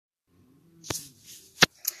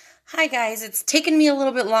Hi, guys. It's taken me a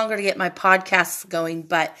little bit longer to get my podcasts going,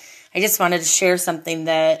 but I just wanted to share something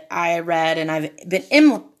that I read and I've been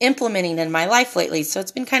implementing in my life lately. So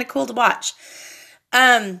it's been kind of cool to watch.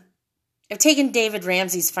 I've taken David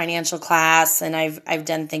Ramsey's financial class, and I've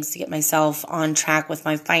done things to get myself on track with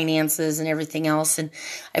my finances and everything else. And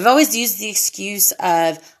I've always used the excuse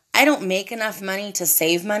of I don't make enough money to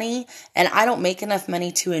save money, and I don't make enough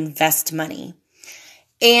money to invest money.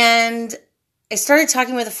 And I started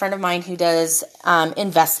talking with a friend of mine who does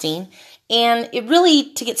investing, and it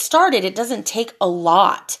really, to get started, it doesn't take a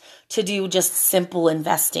lot to do just simple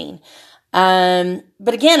investing.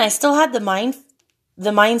 But again, I still had the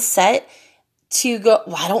mindset to go,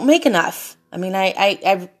 well, I don't make enough. I mean,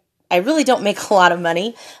 I really don't make a lot of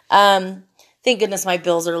money. Thank goodness my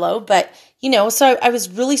bills are low, but so I was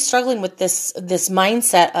really struggling with this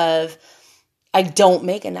mindset of I don't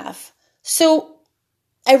make enough. So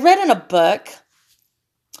I read in a book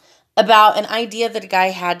about an idea that a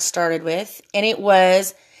guy had started with, and it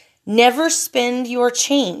was never spend your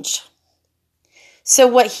change. So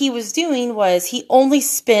what he was doing was he only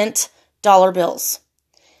spent dollar bills.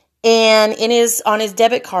 And on his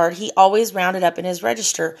debit card, he always rounded up in his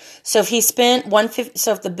register. So if he spent $1.50,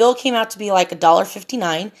 so if the bill came out to be like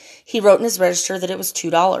 $1.59, he wrote in his register that it was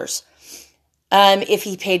 $2. If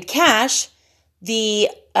he paid cash, the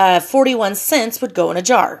 41 cents would go in a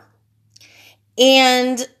jar.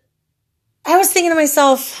 And I was thinking to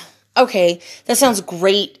myself, okay, that sounds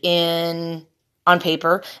great on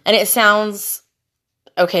paper, and it sounds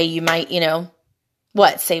okay. You might,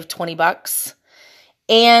 save $20.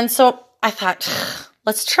 And so I thought,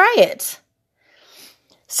 let's try it.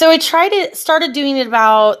 So I started doing it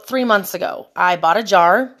about 3 months ago. I bought a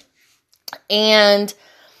jar, and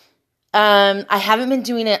I haven't been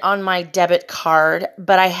doing it on my debit card,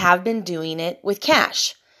 but I have been doing it with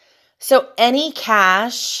cash. So any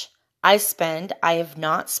cash I spend, I have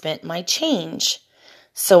not spent my change.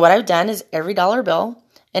 So what I've done is every dollar bill,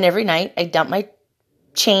 and every night I dump my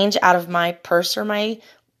change out of my purse or my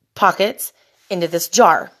pockets into this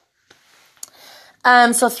jar.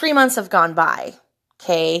 So 3 months have gone by.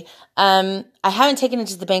 Okay. I haven't taken it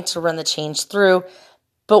to the bank to run the change through.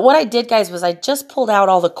 But what I did, guys, was I just pulled out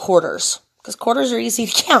all the quarters, because quarters are easy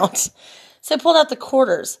to count. So I pulled out the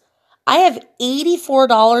quarters. I have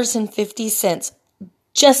 $84.50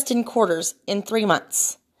 just in quarters in 3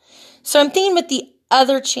 months. So I'm thinking with the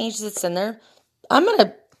other change that's in there, I'm going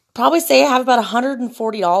to probably say I have about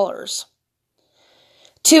 $140.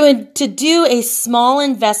 To do a small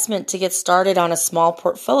investment to get started on a small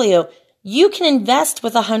portfolio, you can invest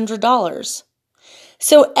with $100.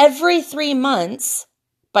 So every 3 months,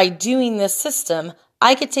 by doing this system,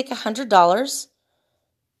 I could take $100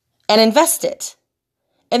 and invest it.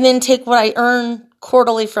 And then take what I earn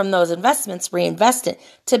quarterly from those investments, reinvest it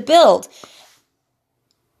to build.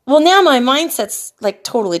 Well, now my mindset's like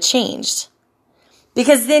totally changed.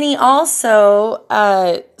 Because then he also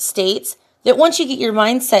states that once you get your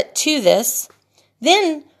mindset to this,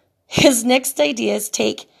 then his next idea is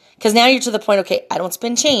because now you're to the point, okay, I don't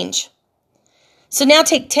spend change. So now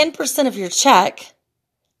take 10% of your check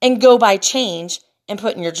and go buy change and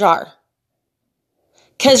put in your jar.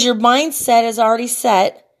 Because your mindset is already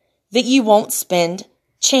set that you won't spend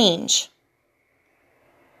change.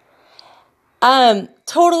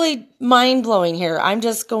 Totally mind-blowing here. I'm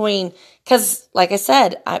just going, because like I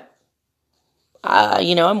said, I'm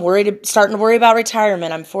starting to worry about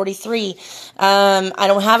retirement. I'm 43. I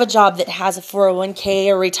don't have a job that has a 401k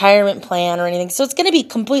or retirement plan or anything. So it's going to be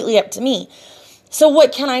completely up to me. So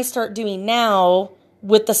what can I start doing now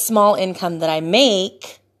with the small income that I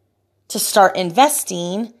make to start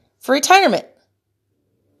investing for retirement?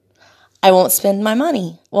 I won't spend my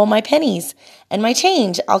money, my pennies and my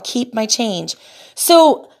change. I'll keep my change.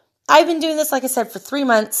 So I've been doing this, like I said, for 3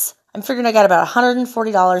 months. I'm figuring I got about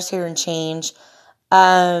 $140 here in change.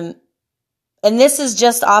 And this is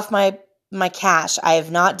just off my cash. I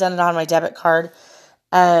have not done it on my debit card.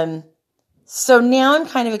 So now I'm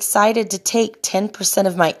kind of excited to take 10%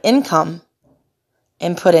 of my income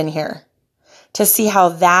and put in here to see how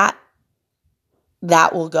that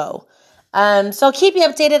will go. So I'll keep you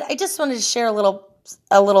updated. I just wanted to share a little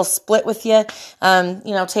split with you.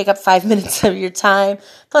 Take up 5 minutes of your time.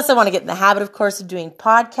 Plus, I want to get in the habit, of course, of doing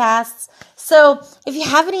podcasts. So if you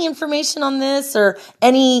have any information on this or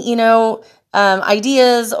any,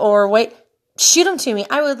 ideas or shoot them to me.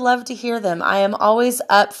 I would love to hear them. I am always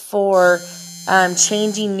up for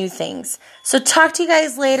changing new things. So talk to you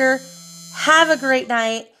guys later. Have a great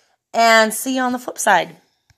night and see you on the flip side.